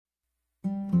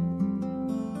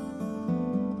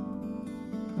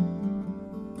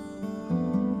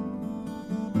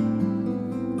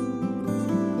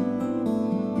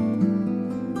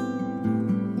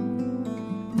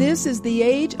This is the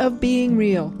age of being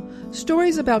real.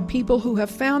 Stories about people who have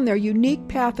found their unique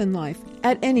path in life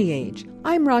at any age.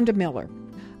 I'm Rhonda Miller.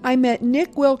 I met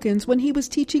Nick Wilkins when he was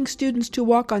teaching students to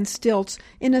walk on stilts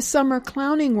in a summer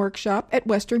clowning workshop at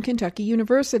Western Kentucky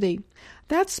University.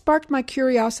 That sparked my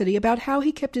curiosity about how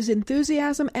he kept his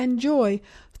enthusiasm and joy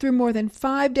through more than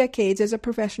 5 decades as a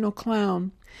professional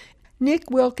clown.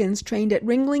 Nick Wilkins trained at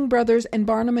Ringling Brothers and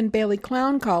Barnum and Bailey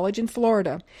Clown College in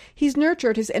Florida. He's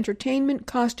nurtured his entertainment,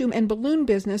 costume, and balloon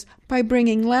business by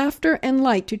bringing laughter and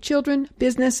light to children,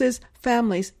 businesses,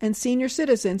 families, and senior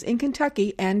citizens in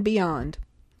Kentucky and beyond.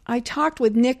 I talked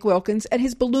with Nick Wilkins at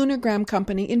his Balloonogram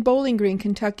company in Bowling Green,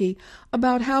 Kentucky,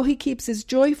 about how he keeps his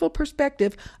joyful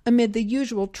perspective amid the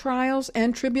usual trials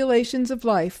and tribulations of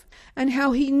life, and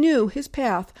how he knew his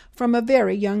path from a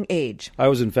very young age. I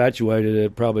was infatuated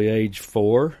at probably age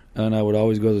 4, and I would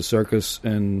always go to the circus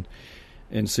and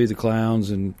see the clowns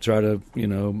and try to,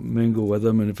 mingle with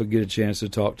them, and if I get a chance to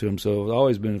talk to them. So I've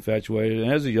always been infatuated,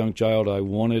 and as a young child, I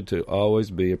wanted to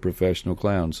always be a professional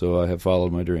clown, so I have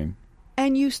followed my dream.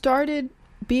 And you started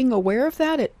being aware of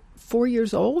that at 4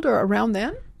 years old or around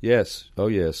then? Yes. Oh,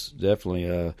 yes,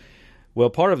 definitely. Well,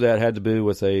 part of that had to do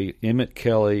with a Emmett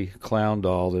Kelly clown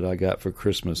doll that I got for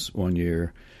Christmas one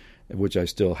year, which I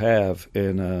still have.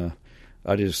 And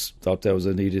I just thought that was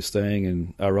the neatest thing.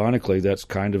 And ironically, that's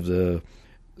kind of the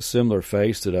similar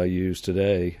face that I use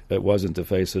today. It wasn't the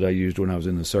face that I used when I was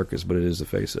in the circus, but it is the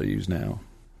face I use now.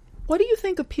 What do you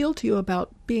think appealed to you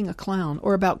about being a clown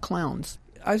or about clowns?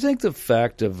 I think the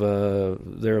fact of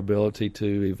their ability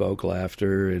to evoke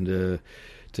laughter and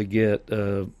to get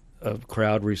a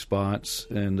crowd response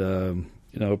and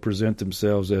present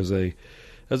themselves as a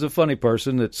funny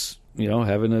person that's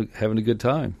having a good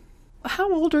time.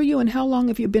 How old are you and how long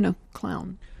have you been a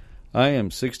clown? I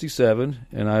am 67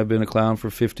 and I've been a clown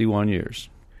for 51 years.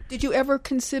 Did you ever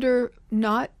consider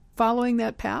not following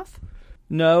that path?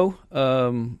 No,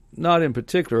 not in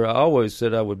particular. I always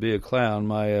said I would be a clown.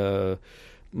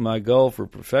 My goal for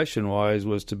profession-wise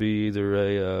was to be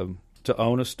either to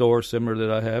own a store similar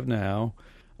that I have now,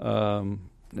 and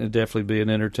definitely be an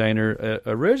entertainer.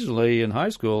 Originally in high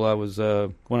school, I was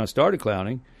when I started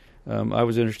clowning, I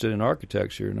was interested in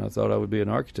architecture, and I thought I would be an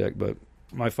architect. But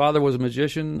my father was a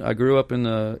magician. I grew up in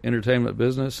the entertainment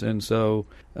business, and so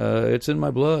it's in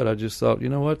my blood. I just thought, you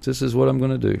know what, this is what I'm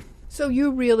going to do. So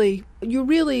you're really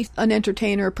an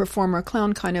entertainer, performer. A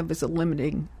clown kind of is a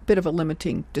bit of a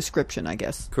limiting description, I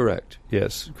guess. Correct.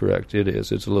 Yes, correct. It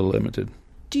is. It's a little limited.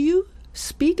 Do you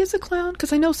speak as a clown?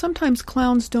 Because I know sometimes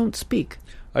clowns don't speak.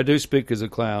 I do speak as a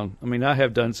clown. I mean, I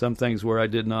have done some things where I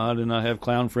did not, and I have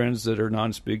clown friends that are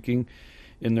non-speaking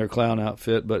in their clown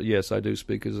outfit. But yes, I do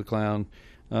speak as a clown.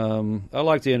 I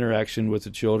like the interaction with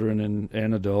the children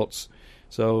and adults.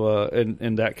 So,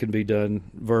 and that can be done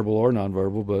verbal or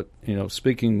nonverbal, but,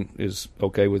 speaking is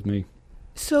okay with me.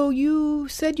 So you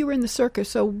said you were in the circus.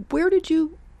 So where did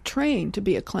you train to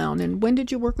be a clown, and when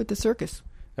did you work with the circus?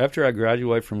 After I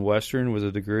graduated from Western with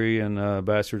a degree in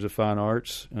Bachelor's of Fine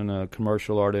Arts and a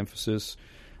commercial art emphasis,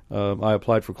 I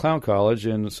applied for Clown College,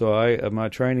 and so my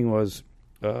training was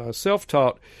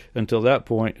self-taught until that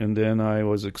point, and then I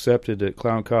was accepted at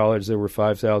Clown College. There were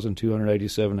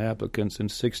 5,287 applicants, and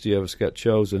 60 of us got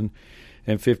chosen,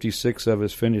 and 56 of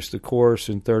us finished the course,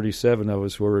 and 37 of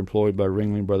us were employed by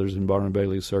Ringling Brothers and Barnum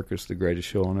Bailey Circus, the greatest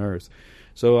show on earth.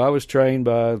 So I was trained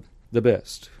by the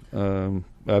best,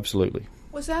 absolutely.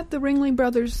 Was that the Ringling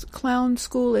Brothers Clown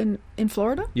School in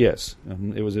Florida? Yes.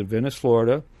 It was in Venice,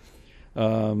 Florida.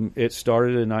 It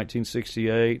started in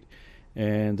 1968.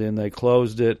 And then they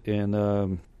closed it in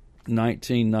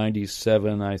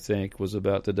 1997, I think, was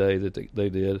about the day that they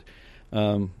did.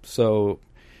 So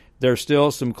there's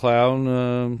still some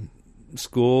clown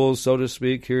schools, so to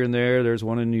speak, here and there. There's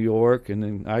one in New York, and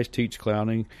then I teach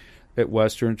clowning at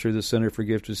Western through the Center for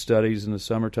Gifted Studies in the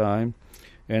summertime.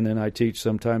 And then I teach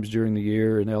sometimes during the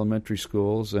year in elementary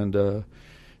schools. And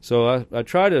so I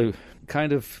try to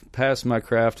kind of pass my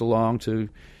craft along to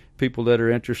people that are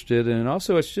interested, and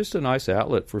also it's just a nice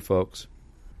outlet for folks.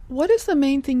 What is the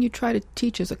main thing you try to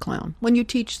teach as a clown when you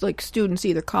teach like students,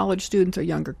 either college students or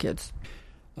younger kids?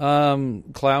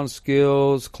 Clown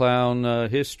skills, clown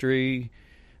history,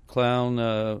 clown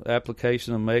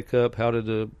application of makeup, how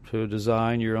to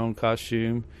design your own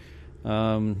costume,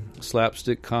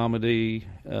 slapstick comedy.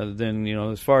 Then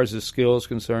as far as the skills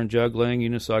concerned, juggling,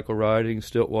 unicycle riding,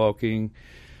 stilt walking,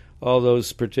 all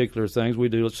those particular things. We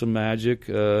do some magic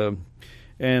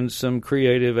and some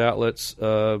creative outlets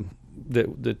that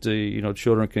the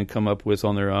children can come up with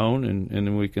on their own, and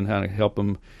then we can kind of help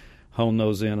them hone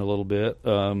those in a little bit.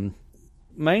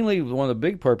 Mainly, one of the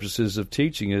big purposes of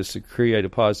teaching is to create a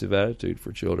positive attitude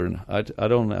for children. I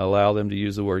don't allow them to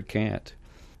use the word can't.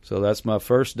 So that's my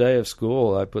first day of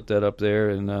school. I put that up there,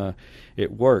 and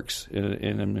it works. And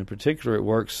in particular, it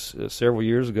works. Several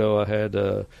years ago, I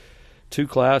had 2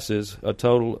 classes, a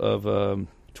total of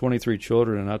 23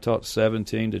 children, and I taught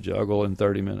 17 to juggle in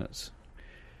 30 minutes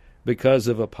because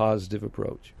of a positive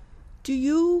approach. Do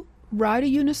you ride a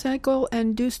unicycle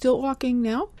and do stilt walking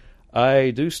now? I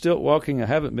do stilt walking. I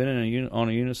haven't been on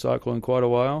a unicycle in quite a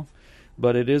while,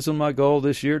 but it is on my goal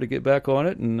this year to get back on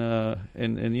it and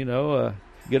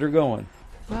get her going.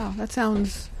 Wow, that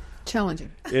sounds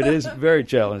challenging. It is very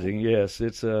challenging. Yes,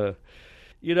 it's I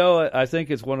think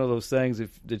it's one of those things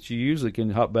that you usually can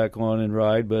hop back on and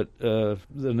ride, but the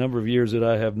number of years that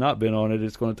I have not been on it,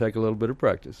 it's going to take a little bit of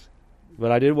practice.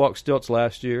 But I did walk stilts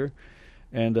last year,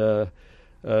 and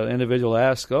individual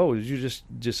asked, "Oh, did you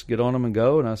just get on them and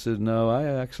go?" And I said, "No, I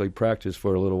actually practiced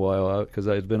for a little while because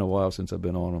it's been a while since I've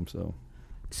been on them."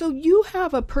 So you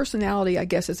have a personality, I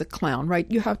guess, as a clown, right?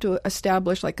 You have to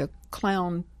establish like a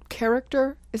clown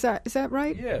character. Is that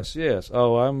right? Yes.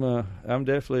 Oh, I'm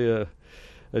definitely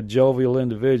a jovial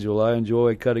individual. I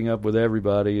enjoy cutting up with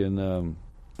everybody, and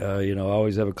I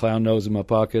always have a clown nose in my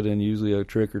pocket and usually a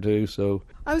trick or two. So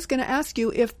I was going to ask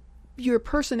you if your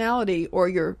personality or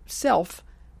your self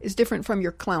is different from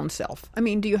your clown self. I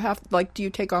mean, do you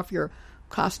take off your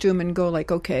costume and go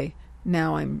like, okay,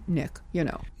 now I'm Nick,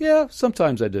 Yeah,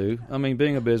 sometimes I do. I mean,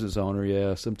 being a business owner,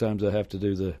 yeah, sometimes I have to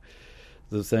do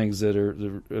the things that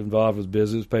are involved with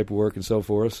business, paperwork, and so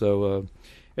forth. So,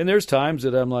 and there's times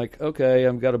that I'm like, okay,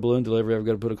 I've got a balloon delivery, I've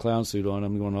got to put a clown suit on.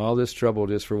 I'm going all this trouble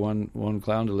just for one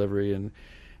clown delivery, and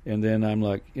then I'm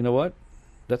like, you know what?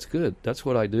 That's good. That's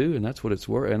what I do, and that's what it's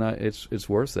worth. And it's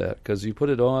worth that because you put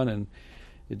it on, and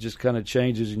it just kind of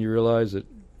changes, and you realize that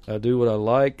I do what I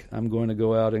like. I'm going to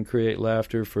go out and create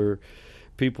laughter for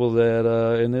people that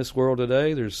in this world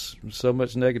today, there's so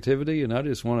much negativity, and I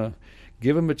just want to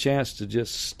give them a chance to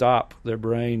just stop their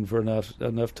brain for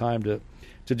enough time to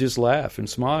just laugh and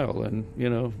smile,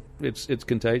 and it's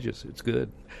contagious. It's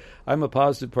good. I'm a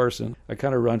positive person. I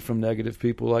kind of run from negative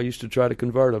people. I used to try to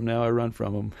convert them. Now I run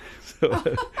from them.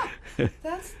 So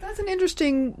that's an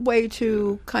interesting way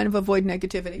to kind of avoid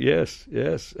negativity.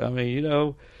 Yes. I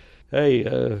mean,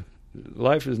 hey,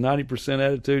 life is 90%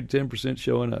 attitude, 10%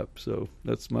 showing up. So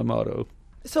that's my motto.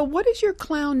 So what is your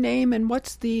clown name, and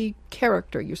what's the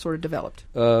character you sort of developed?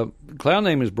 Clown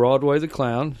name is Broadway the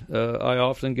Clown. I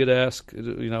often get asked,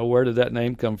 where did that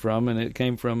name come from? And it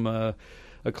came from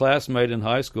a classmate in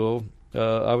high school.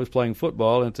 I was playing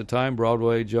football, and at the time,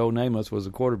 Broadway Joe Namath was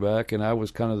the quarterback, and I was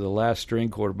kind of the last string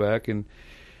quarterback, and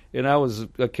I was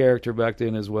a character back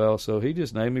then as well. So he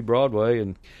just named me Broadway,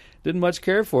 and didn't much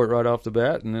care for it right off the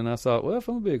bat. And then I thought, well, if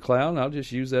I'm going to be a clown, I'll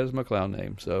just use that as my clown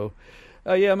name. So,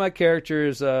 my character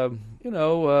is, a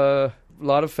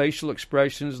lot of facial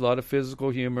expressions, a lot of physical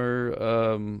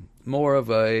humor, more of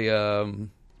a,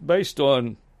 based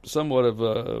on somewhat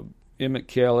of Emmett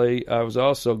Kelly. I was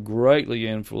also greatly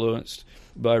influenced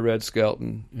by Red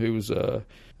Skelton, who was,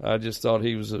 I just thought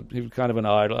he was kind of an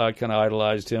idol. I kind of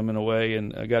idolized him in a way,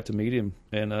 and I got to meet him,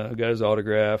 and I got his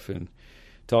autograph and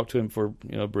talked to him for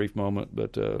a brief moment.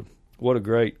 But what a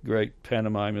great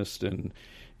pantomimist and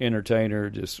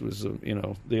entertainer. Just was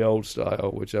the old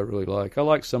style, which I really like. I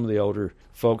like some of the older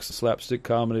folks, slapstick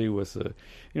comedy with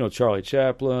Charlie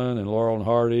Chaplin and Laurel and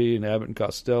Hardy and Abbott and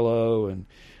Costello and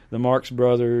the Marx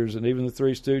Brothers, and even the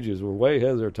Three Stooges were way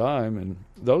ahead of their time. And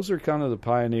those are kind of the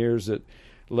pioneers that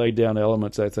laid down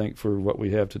elements, I think, for what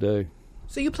we have today.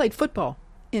 So you played football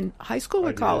in high school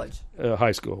or college?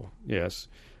 High school, yes.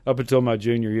 Up until my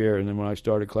junior year, and then when I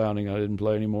started clowning, I didn't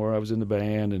play anymore. I was in the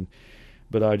band,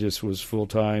 but I just was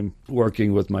full-time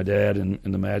working with my dad in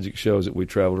the magic shows that we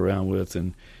traveled around with,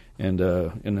 and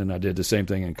then I did the same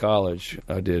thing in college.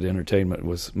 I did entertainment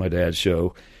with my dad's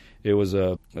show. It was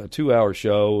a 2-hour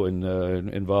show, and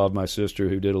involved my sister,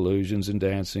 who did illusions and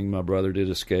dancing. My brother did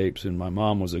escapes, and my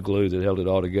mom was the glue that held it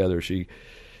all together. She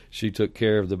took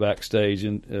care of the backstage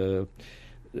and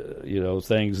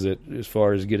things that, as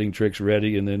far as getting tricks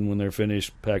ready, and then when they're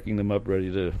finished, packing them up,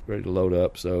 ready to load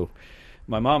up. So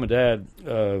my mom and dad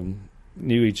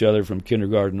knew each other from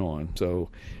kindergarten on. So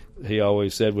he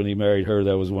always said when he married her,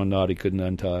 that was one knot he couldn't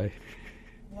untie.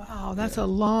 Wow, that's a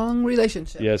long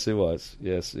relationship. Yes, it was.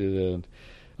 Yes,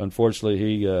 unfortunately,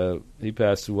 he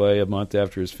passed away a month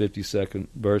after his 52nd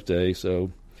birthday,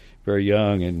 so very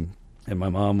young, and my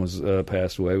mom was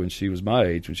passed away when she was my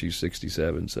age, when she was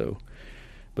 67. So,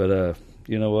 but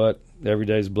you know what? Every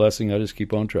day's a blessing. I just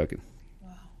keep on trucking. Wow.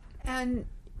 And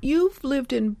you've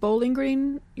lived in Bowling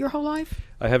Green your whole life?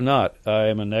 I have not. I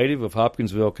am a native of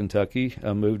Hopkinsville, Kentucky.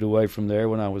 I moved away from there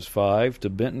when I was 5 to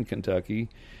Benton, Kentucky,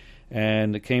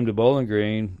 and came to Bowling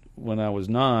Green when I was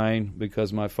 9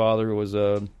 because my father was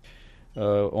on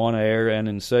air and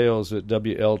in sales at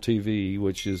WLTV,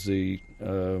 which is the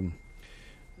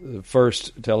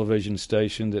first television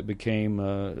station that became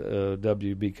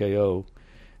WBKO.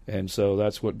 And so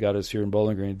that's what got us here in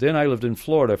Bowling Green. Then I lived in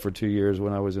Florida for 2 years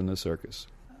when I was in the circus.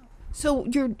 So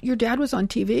your dad was on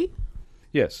TV?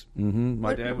 Yes. Mm-hmm.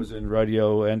 My dad was in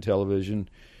radio and television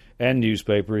and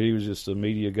newspaper. He was just a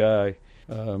media guy.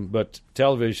 But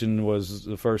television was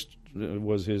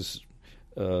was his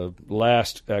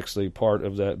last, actually, part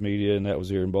of that media, and that was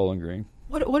here in Bowling Green.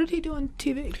 What did he do on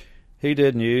TV? He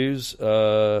did news.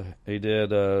 He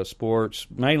did sports,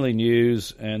 mainly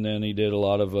news, and then he did a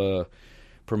lot of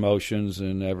promotions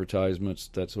and advertisements,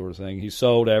 that sort of thing. He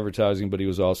sold advertising, but he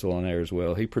was also on air as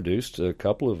well. He produced a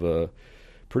couple of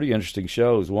pretty interesting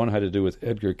shows. One had to do with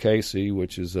Edgar Casey,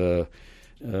 which is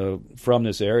from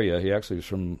this area. He actually was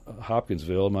from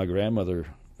Hopkinsville. My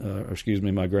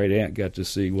my great aunt got to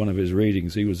see one of his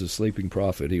readings. He was a sleeping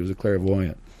prophet. He was a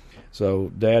clairvoyant.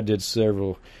 So Dad did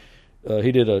several.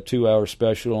 He did a 2-hour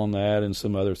special on that and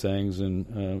some other things,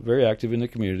 and very active in the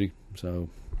community. So.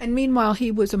 And meanwhile,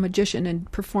 he was a magician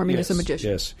and performing as a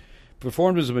magician. Yes,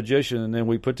 performed as a magician, and then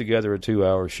we put together a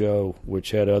 2-hour show,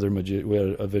 which had other we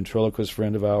had a ventriloquist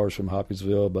friend of ours from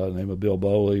Hopkinsville by the name of Bill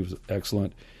Bowley. He was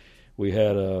excellent. We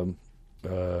had, of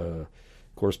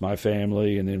course, my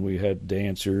family, and then we had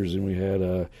dancers, and we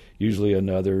had usually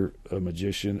another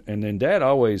magician. And then Dad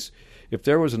always, if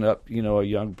there was a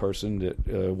young person that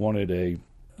wanted a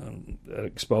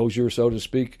exposure, so to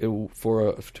speak, to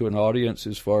an audience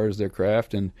as far as their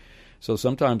craft, and so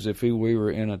sometimes if we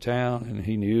were in a town and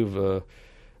he knew of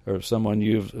or someone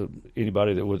knew of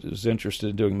anybody that was interested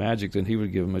in doing magic, then he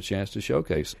would give them a chance to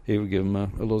showcase. He would give them a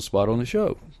little spot on the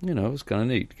show. It was kind of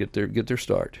neat to get their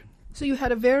start. So you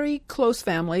had a very close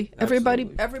family.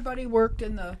 Absolutely. Everybody worked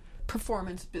in the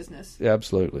performance business.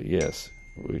 Absolutely, yes,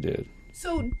 we did.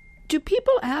 So do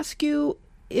people ask you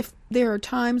if there are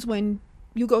times when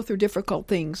you go through difficult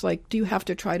things, like do you have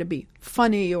to try to be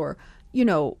funny, or,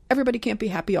 everybody can't be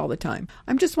happy all the time?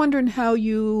 I'm just wondering how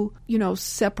you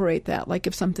separate that, like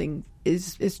if something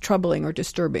is troubling or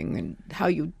disturbing, and how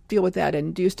you deal with that,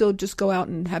 and do you still just go out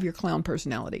and have your clown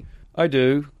personality? I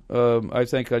do. I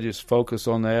think I just focus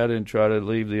on that and try to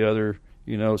leave the other,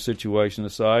 situation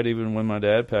aside. Even when my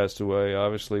dad passed away, I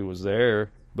obviously was there,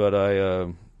 but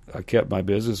I kept my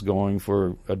business going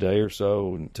for a day or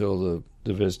so until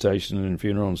the visitation and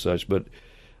funeral and such. But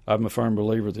I'm a firm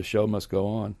believer the show must go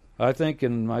on. I think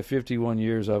in my 51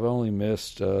 years, I've only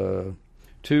missed 2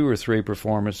 or 3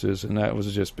 performances, and that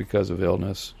was just because of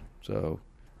illness. So,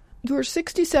 you're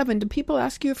 67. Do people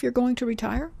ask you if you're going to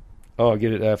retire? Oh, I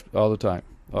get it all the time.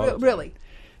 Really?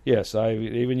 Yes.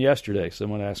 Even yesterday,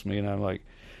 someone asked me, and I'm like,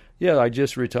 "Yeah, I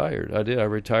just retired. I did. I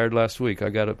retired last week. I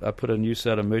put a new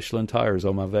set of Michelin tires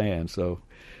on my van, so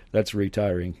that's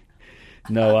retiring."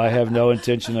 No, I have no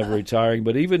intention of retiring.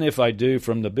 But even if I do,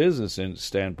 from the business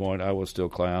standpoint, I will still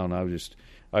clown.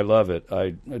 I love it.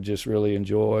 I just really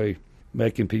enjoy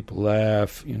making people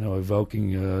laugh,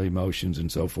 evoking emotions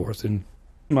and so forth. And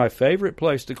my favorite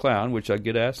place to clown, which I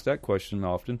get asked that question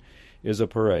often, is a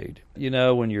parade.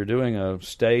 When you're doing a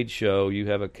stage show, you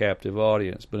have a captive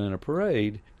audience. But in a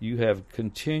parade, you have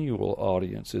continual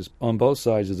audiences on both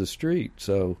sides of the street.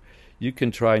 So you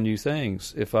can try new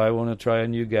things. If I want to try a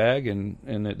new gag and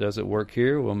it doesn't work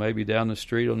here, well, maybe down the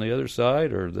street on the other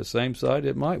side or the same side,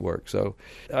 it might work. So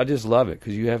I just love it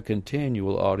because you have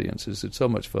continual audiences. It's so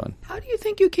much fun. How do you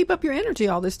think you keep up your energy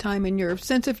all this time and your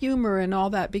sense of humor and all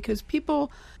that? Because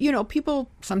people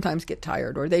sometimes get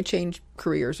tired or they change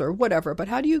careers or whatever. But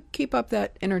how do you keep up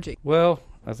that energy? Well,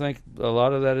 I think a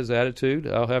lot of that is attitude.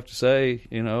 I'll have to say,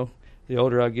 the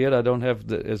older I get, I don't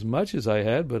have as much as I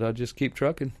had, but I just keep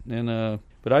trucking. And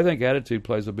but I think attitude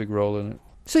plays a big role in it.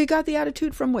 So you got the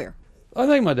attitude from where? I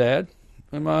think my dad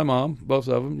and my mom, both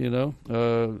of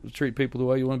them. Treat people the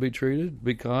way you want to be treated,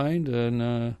 be kind,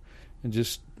 and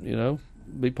just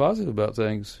be positive about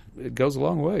things. It goes a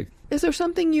long way. Is there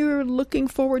something you're looking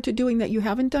forward to doing that you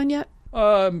haven't done yet?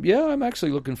 Yeah, I'm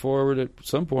actually looking forward at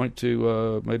some point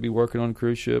to maybe working on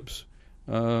cruise ships.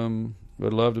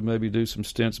 I'd love to maybe do some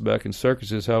stints back in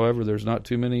circuses. However, there's not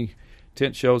too many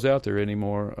tent shows out there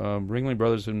anymore. Ringling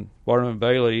Brothers and Barnum and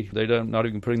Bailey, they're not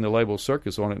even putting the label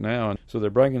circus on it now. So they're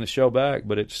bringing the show back,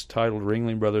 but it's titled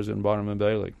Ringling Brothers and Barnum and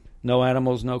Bailey. No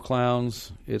animals, no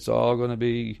clowns. It's all going to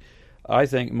be, I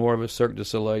think, more of a Cirque du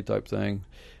Soleil type thing.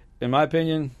 In my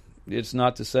opinion, it's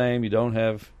not the same. You don't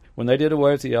have when they did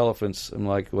away with the elephants, I'm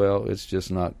like, well, it's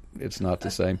not the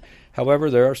same. However,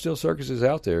 there are still circuses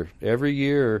out there. Every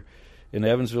year in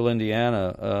Evansville,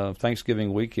 Indiana,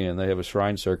 Thanksgiving weekend, they have a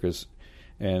shrine circus,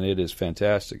 and it is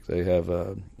fantastic. They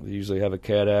usually have a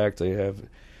cat act. They have,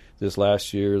 this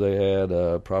last year, they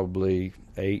had probably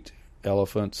 8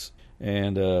 elephants,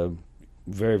 and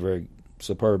very, very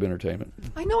superb entertainment.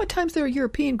 I know at times there are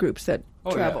European groups that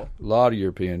travel. Yeah. A lot of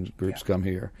European groups come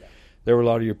here. Yeah. There were a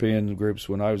lot of European groups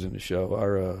when I was in the show.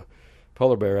 Our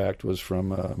Polar Bear Act was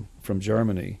from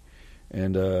Germany,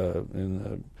 and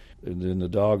then the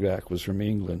Dog Act was from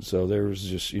England. So there was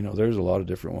just, there's a lot of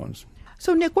different ones.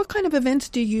 So, Nick, what kind of events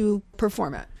do you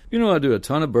perform at? I do a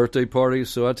ton of birthday parties,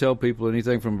 so I tell people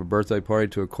anything from a birthday party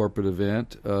to a corporate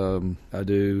event. I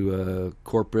do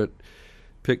corporate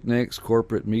picnics,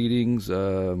 corporate meetings,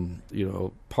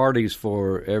 parties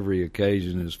for every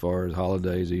occasion as far as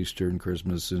holidays, Easter and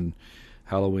Christmas and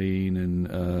Halloween,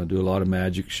 and do a lot of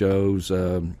magic shows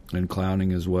and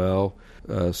clowning as well.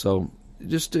 So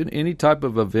just any type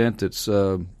of event that's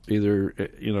either,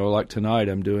 like tonight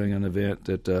I'm doing an event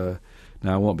that,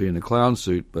 now I won't be in a clown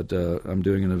suit, but I'm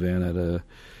doing an event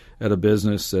at a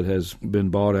business that has been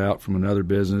bought out from another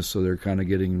business, so they're kind of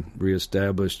getting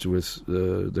reestablished with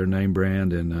their name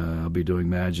brand, and I'll be doing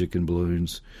magic and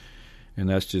balloons, and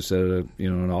that's just at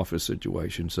an office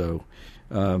situation. So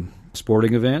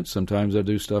sporting events, sometimes I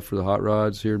do stuff for the Hot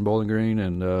Rods here in Bowling Green,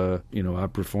 and I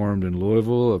performed in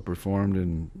Louisville, I performed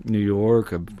in New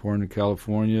York, I performed in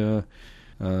California,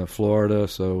 Florida.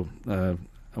 So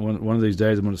one of these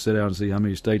days I'm going to sit down and see how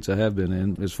many states I have been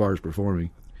in as far as performing.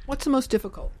 What's the most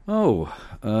difficult? I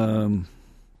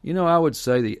would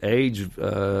say the age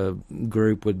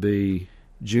group would be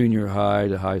junior high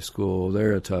to high school.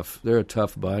 They're a tough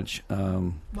bunch.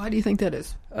 Why do you think that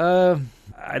is?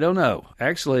 I don't know.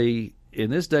 Actually,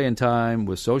 in this day and time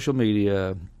with social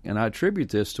media, and I attribute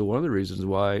this to one of the reasons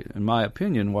why, in my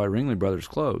opinion, why Ringling Brothers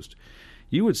closed.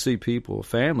 You would see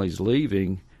families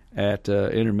leaving at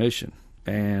intermission,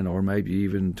 or maybe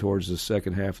even towards the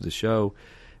second half of the show.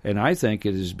 And I think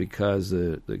it is because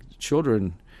the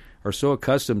children are so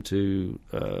accustomed to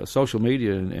social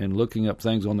media and looking up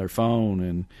things on their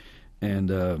phone,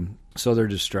 and so they're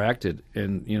distracted.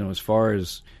 And as far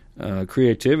as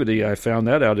creativity, I found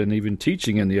that out in even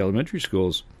teaching in the elementary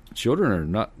schools. Children are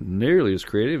not nearly as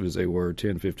creative as they were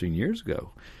 10, 15 years ago,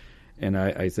 and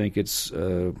I think it's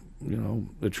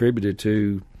attributed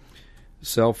to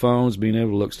cell phones, being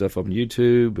able to look stuff up on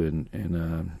YouTube,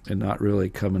 and not really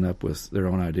coming up with their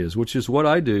own ideas, which is what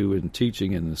I do in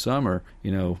teaching in the summer.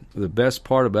 The best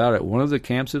part about it, one of the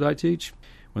camps that I teach,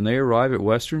 when they arrive at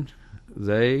Western,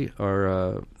 they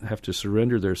have to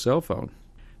surrender their cell phone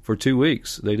for 2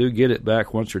 weeks. They do get it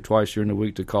back once or twice during the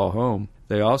week to call home.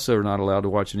 They also are not allowed to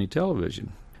watch any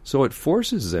television. So it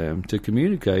forces them to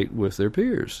communicate with their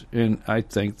peers, and I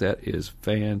think that is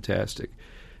fantastic,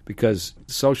 because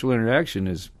social interaction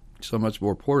is so much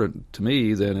more important to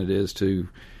me than it is to,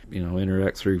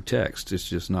 interact through text. It's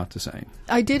just not the same.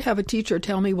 I did have a teacher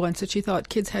tell me once that she thought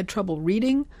kids had trouble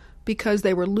reading because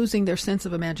they were losing their sense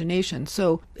of imagination.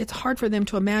 So it's hard for them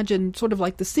to imagine sort of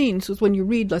like the scenes. So when you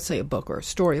read, let's say, a book or a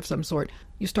story of some sort,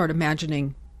 you start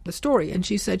imagining the story. And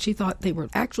she said she thought they were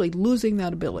actually losing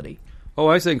that ability. Oh,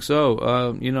 I think so.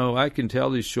 I can tell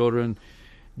these children,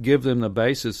 give them the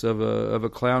basis of a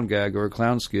clown gag or a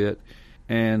clown skit,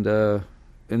 and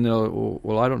they'll,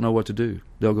 well, I don't know what to do.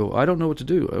 They'll go, I don't know what to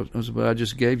do, but I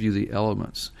just gave you the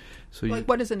elements. So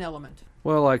what is an element?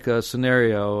 Well, like a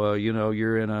scenario,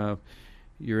 you're in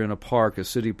a park, a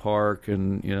city park,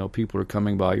 and people are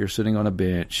coming by. You're sitting on a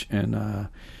bench, and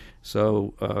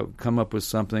so come up with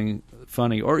something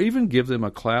funny, or even give them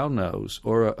a clown nose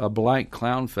or a blank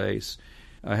clown face.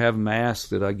 I have masks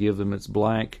that I give them. It's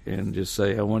blank, and just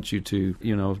say, I want you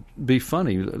to, be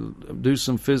funny, do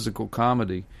some physical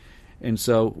comedy. And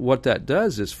so what that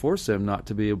does is force them not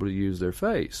to be able to use their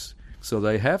face. So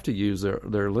they have to use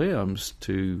their limbs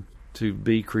to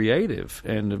be creative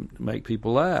and to make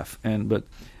people laugh. But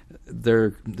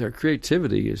their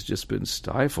creativity has just been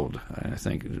stifled, I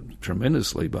think,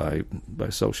 tremendously by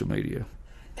social media.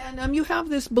 And you have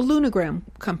this balloonogram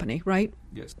company, right?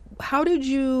 Yes. How did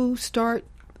you start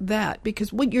that?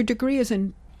 Because your degree is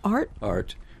in art?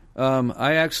 Art.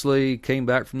 I actually came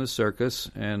back from the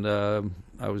circus, and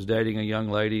I was dating a young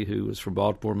lady who was from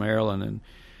Baltimore, Maryland, and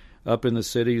up in the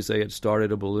cities they had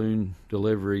started a balloon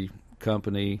delivery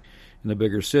company in the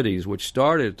bigger cities, which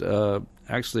started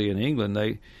actually in England.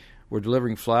 They were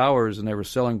delivering flowers, and they were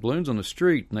selling balloons on the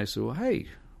street, and they said, well, hey,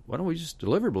 why don't we just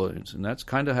deliver balloons? And that's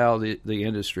kind of how the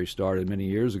industry started many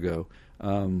years ago.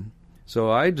 So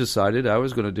I decided I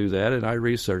was going to do that, and I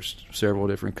researched several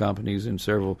different companies in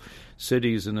several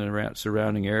cities in the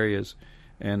surrounding areas,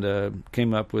 and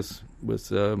came up with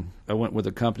I went with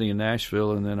a company in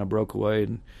Nashville, and then I broke away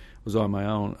and was on my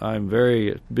own. I'm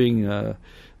being a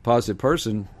positive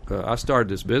person. I started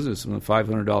this business with a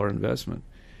 $500 investment,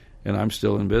 and I'm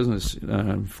still in business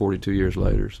 42 years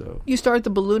later. So you started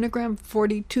the Balloonagram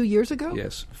 42 years ago?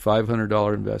 Yes,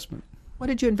 $500 investment. What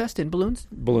did you invest in? Balloons?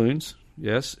 Balloons,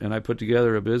 yes. And I put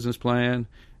together a business plan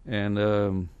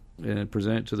and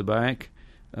present it to the bank.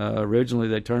 Originally,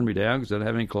 they turned me down because I didn't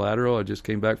have any collateral. I just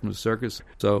came back from the circus.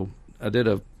 So I did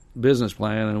a business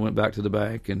plan and went back to the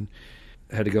bank and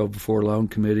had to go before a loan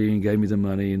committee and gave me the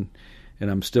money, and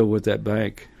I'm still with that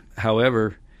bank.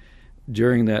 However,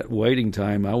 during that waiting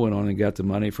time, I went on and got the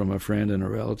money from a friend and a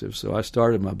relative. So I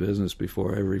started my business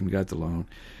before I ever even got the loan,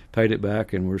 paid it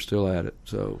back, and we're still at it.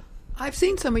 So I've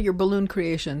seen some of your balloon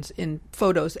creations in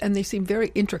photos, and they seem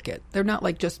very intricate. They're not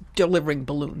like just delivering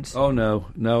balloons. Oh, no.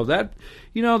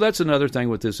 That's another thing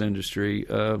with this industry.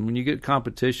 When you get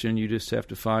competition, you just have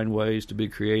to find ways to be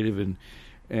creative and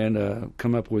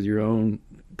come up with your own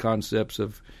concepts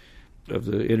of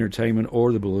the entertainment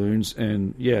or the balloons.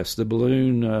 And yes, the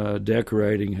balloon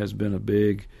decorating has been a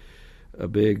big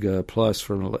plus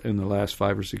in the last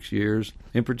 5 or 6 years.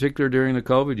 In particular, during the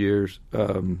COVID years,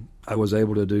 I was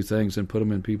able to do things and put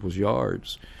them in people's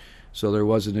yards, so there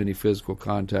wasn't any physical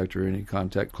contact or any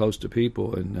contact close to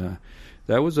people, and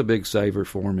that was a big saver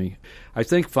for me. I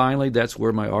think finally that's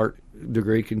where my art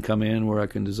degree can come in, where I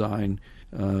can design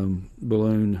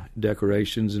balloon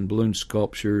decorations and balloon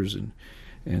sculptures and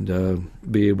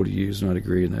be able to use my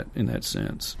degree in that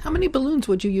sense. How many balloons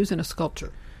would you use in a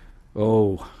sculpture?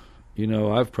 Oh,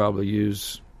 I've probably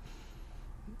used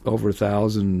over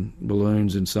 1,000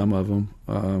 balloons in some of them.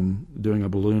 Doing a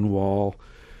balloon wall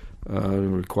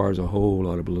requires a whole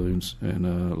lot of balloons and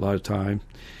a lot of time.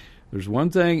 There's one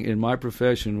thing in my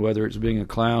profession, whether it's being a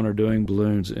clown or doing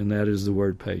balloons, and that is the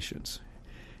word patience.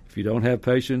 If you don't have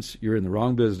patience, you're in the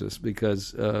wrong business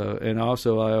because, and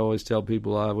also I always tell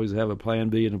people I always have a plan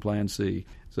B and a plan C.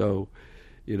 So,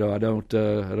 I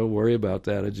don't worry about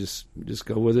that. I just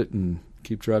go with it and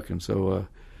keep trucking. So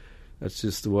that's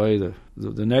just the way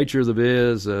the nature of the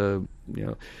biz.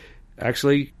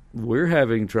 Actually, we're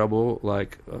having trouble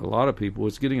like a lot of people.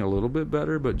 It's getting a little bit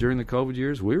better, but during the COVID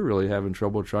years, we were really having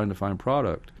trouble trying to find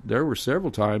product. There were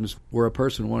several times where a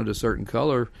person wanted a certain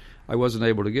color. I wasn't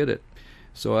able to get it.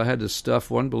 So I had to stuff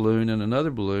one balloon in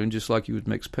another balloon, just like you would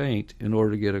mix paint, in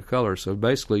order to get a color. So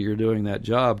basically you're doing that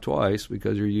job twice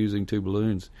because you're using two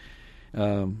balloons,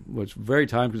 which is very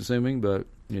time-consuming, but,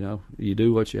 you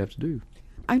do what you have to do.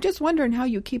 I'm just wondering how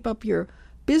you keep up your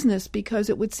business, because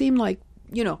it would seem like,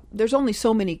 there's only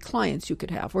so many clients you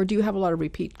could have. Or do you have a lot of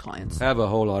repeat clients? I have a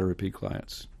whole lot of repeat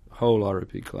clients.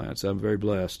 I'm very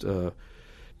blessed.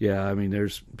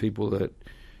 There's people that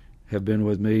have been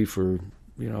with me for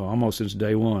almost since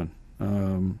day one.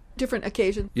 Different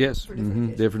occasions? Yes,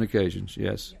 different occasions,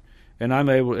 yes. And I'm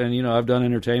able, and I've done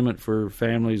entertainment for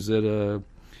families that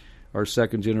are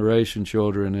second-generation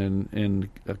children, and in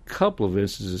a couple of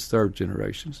instances, third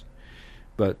generations.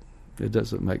 But it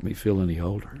doesn't make me feel any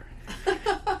older.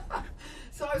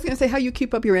 So I was going to say, how you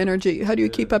keep up your energy. How do you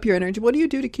keep up your energy? What do you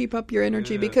do to keep up your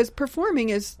energy? Because performing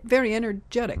is very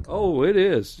energetic. Oh, it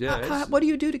is. Yeah. What do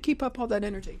you do to keep up all that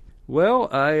energy? Well,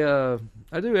 I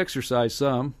do exercise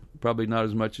some, probably not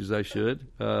as much as I should,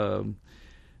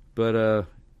 but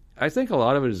I think a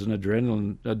lot of it is an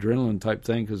adrenaline type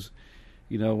thing, because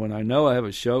when I know I have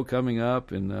a show coming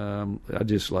up, and I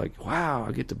just like, wow,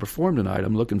 I get to perform tonight.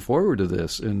 I'm looking forward to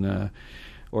this, and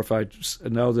or if I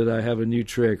know that I have a new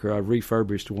trick or I've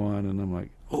refurbished one, and I'm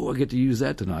like, oh, I get to use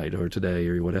that tonight or today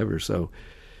or whatever. So,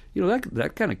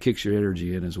 that kind of kicks your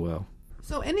energy in as well.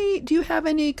 So, do you have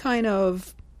any kind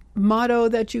of motto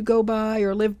that you go by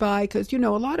or live by? Because, a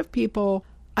lot of people,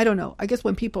 I don't know, I guess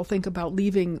when people think about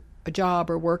leaving a job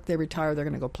or work, they retire, they're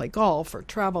going to go play golf or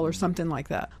travel or something like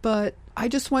that. But I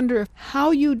just wonder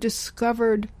how you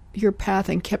discovered your path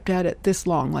and kept at it this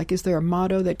long. Like, is there a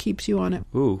motto that keeps you on it?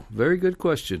 Ooh, very good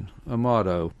question. A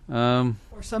motto.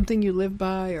 Or something you live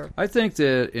by? Or I think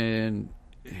that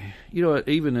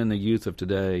even in the youth of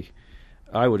today,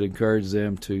 I would encourage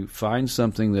them to find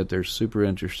something that they're super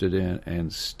interested in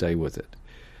and stay with it.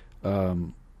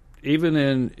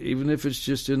 Even if it's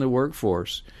just in the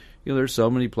workforce. There's so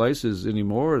many places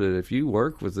anymore that if you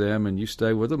work with them and you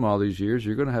stay with them all these years,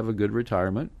 you're going to have a good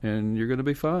retirement and you're going to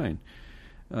be fine.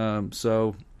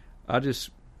 So I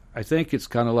think it's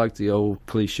kind of like the old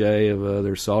cliche of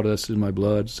there's sawdust in my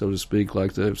blood, so to speak,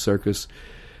 like the circus.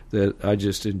 that I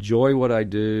just enjoy what I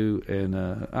do. And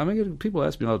I mean, people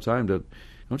ask me all the time,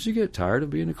 don't you get tired of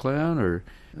being a clown, or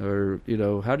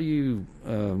how do you?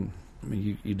 I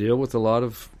mean, you deal with a lot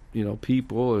of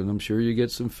people, and I'm sure you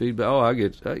get some feedback. Oh, I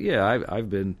get I've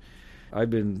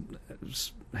been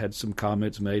had some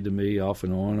comments made to me off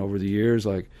and on over the years,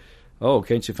 like, oh,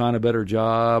 can't you find a better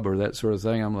job, or that sort of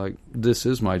thing. I'm like, this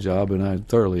is my job, and I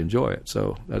thoroughly enjoy it.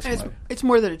 So it's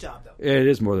more than a job, though. It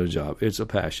is more than a job. It's a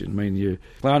passion. I mean,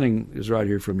 clowning is right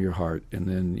here from your heart. And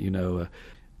then,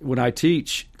 when I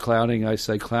teach clowning, I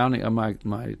say clowning.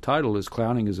 My title is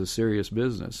Clowning is a Serious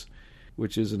Business,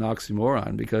 which is an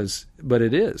oxymoron but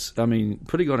it is. I mean,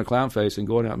 putting on a clown face and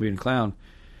going out and being a clown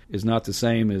is not the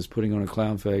same as putting on a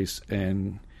clown face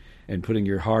and putting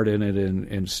your heart in it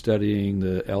and studying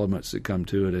the elements that come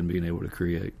to it and being able to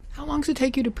create. How long does it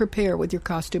take you to prepare with your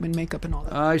costume and makeup and all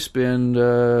that? I spend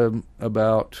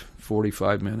about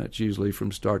 45 minutes, usually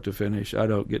from start to finish. I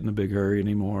don't get in a big hurry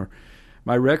anymore.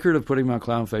 My record of putting my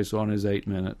clown face on is 8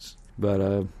 minutes,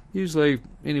 but usually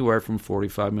anywhere from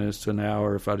 45 minutes to an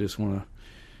hour if I just want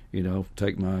to,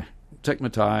 take my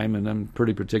time, and I'm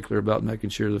pretty particular about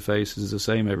making sure the face is the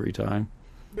same every time.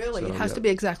 Really? So, it has to be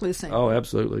exactly the same? Oh,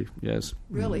 absolutely, yes.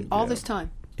 Really? All this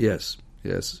time? Yes.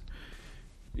 In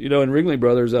Ringling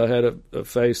Brothers, I had a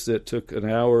face that took an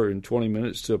hour and 20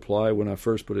 minutes to apply when I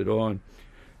first put it on,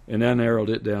 and I narrowed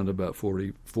it down to about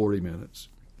 40 minutes.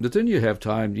 But then you have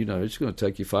time, it's going to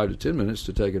take you 5 to 10 minutes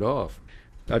to take it off.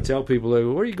 I tell people,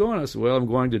 where are you going? I said, well, I'm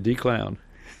going to declown.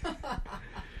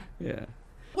 Yeah.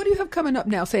 What do you have coming up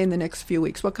now, say in the next few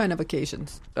weeks? What kind of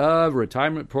occasions?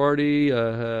 Retirement party.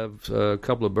 I have a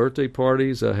couple of birthday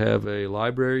parties. I have a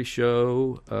library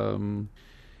show,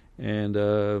 and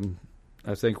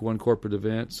I think one corporate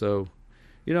event. So,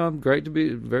 I'm great to be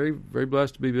very, very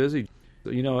blessed to be busy.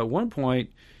 At one point,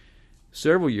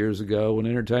 several years ago, when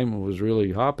entertainment was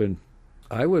really hopping,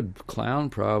 I would clown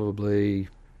probably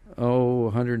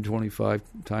 125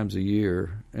 times a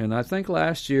year. And I think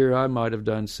last year I might have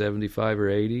done 75 or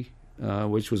 80,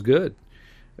 which was good,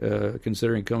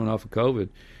 considering coming off of COVID.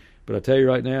 But I tell you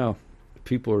right now,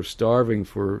 people are starving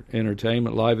for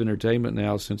entertainment, live entertainment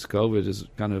now, since COVID is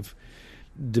kind of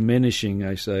diminishing,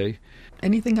 I say.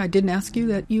 Anything I didn't ask you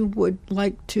that you would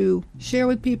like to share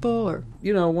with people? Or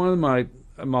one of my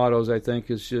mottos, I think,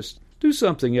 is just do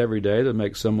something every day that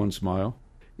makes someone smile.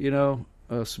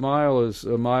 A smile is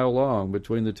a mile long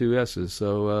between the two S's,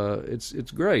 so it's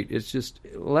great. It's just,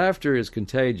 laughter is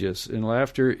contagious, and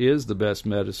laughter is the best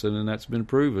medicine, and that's been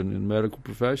proven in medical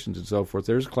professions and so forth.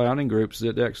 There's clowning groups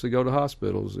that actually go to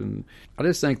hospitals, and I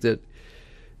just think that,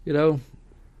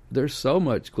 there's so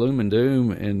much gloom and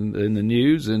doom in the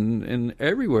news and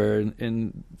everywhere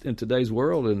in today's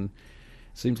world, and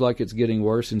it seems like it's getting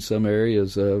worse in some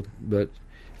areas, but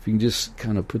if you can just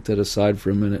kind of put that aside for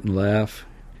a minute and laugh,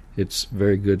 it's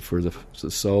very good for the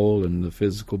soul and the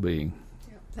physical being.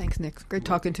 Yeah. Thanks, Nick. Great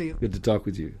talking to you. Good to talk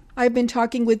with you. I've been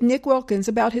talking with Nick Wilkins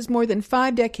about his more than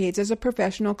 5 decades as a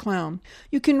professional clown.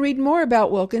 You can read more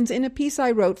about Wilkins in a piece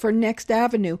I wrote for Next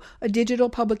Avenue, a digital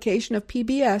publication of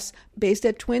PBS based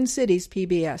at Twin Cities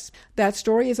PBS. That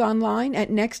story is online at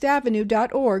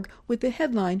nextavenue.org with the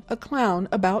headline, A Clown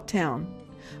About Town.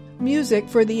 Music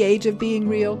for The Age of Being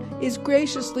Real is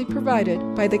graciously provided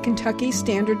by the Kentucky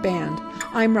Standard Band.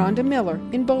 I'm Rhonda Miller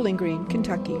in Bowling Green,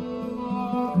 Kentucky.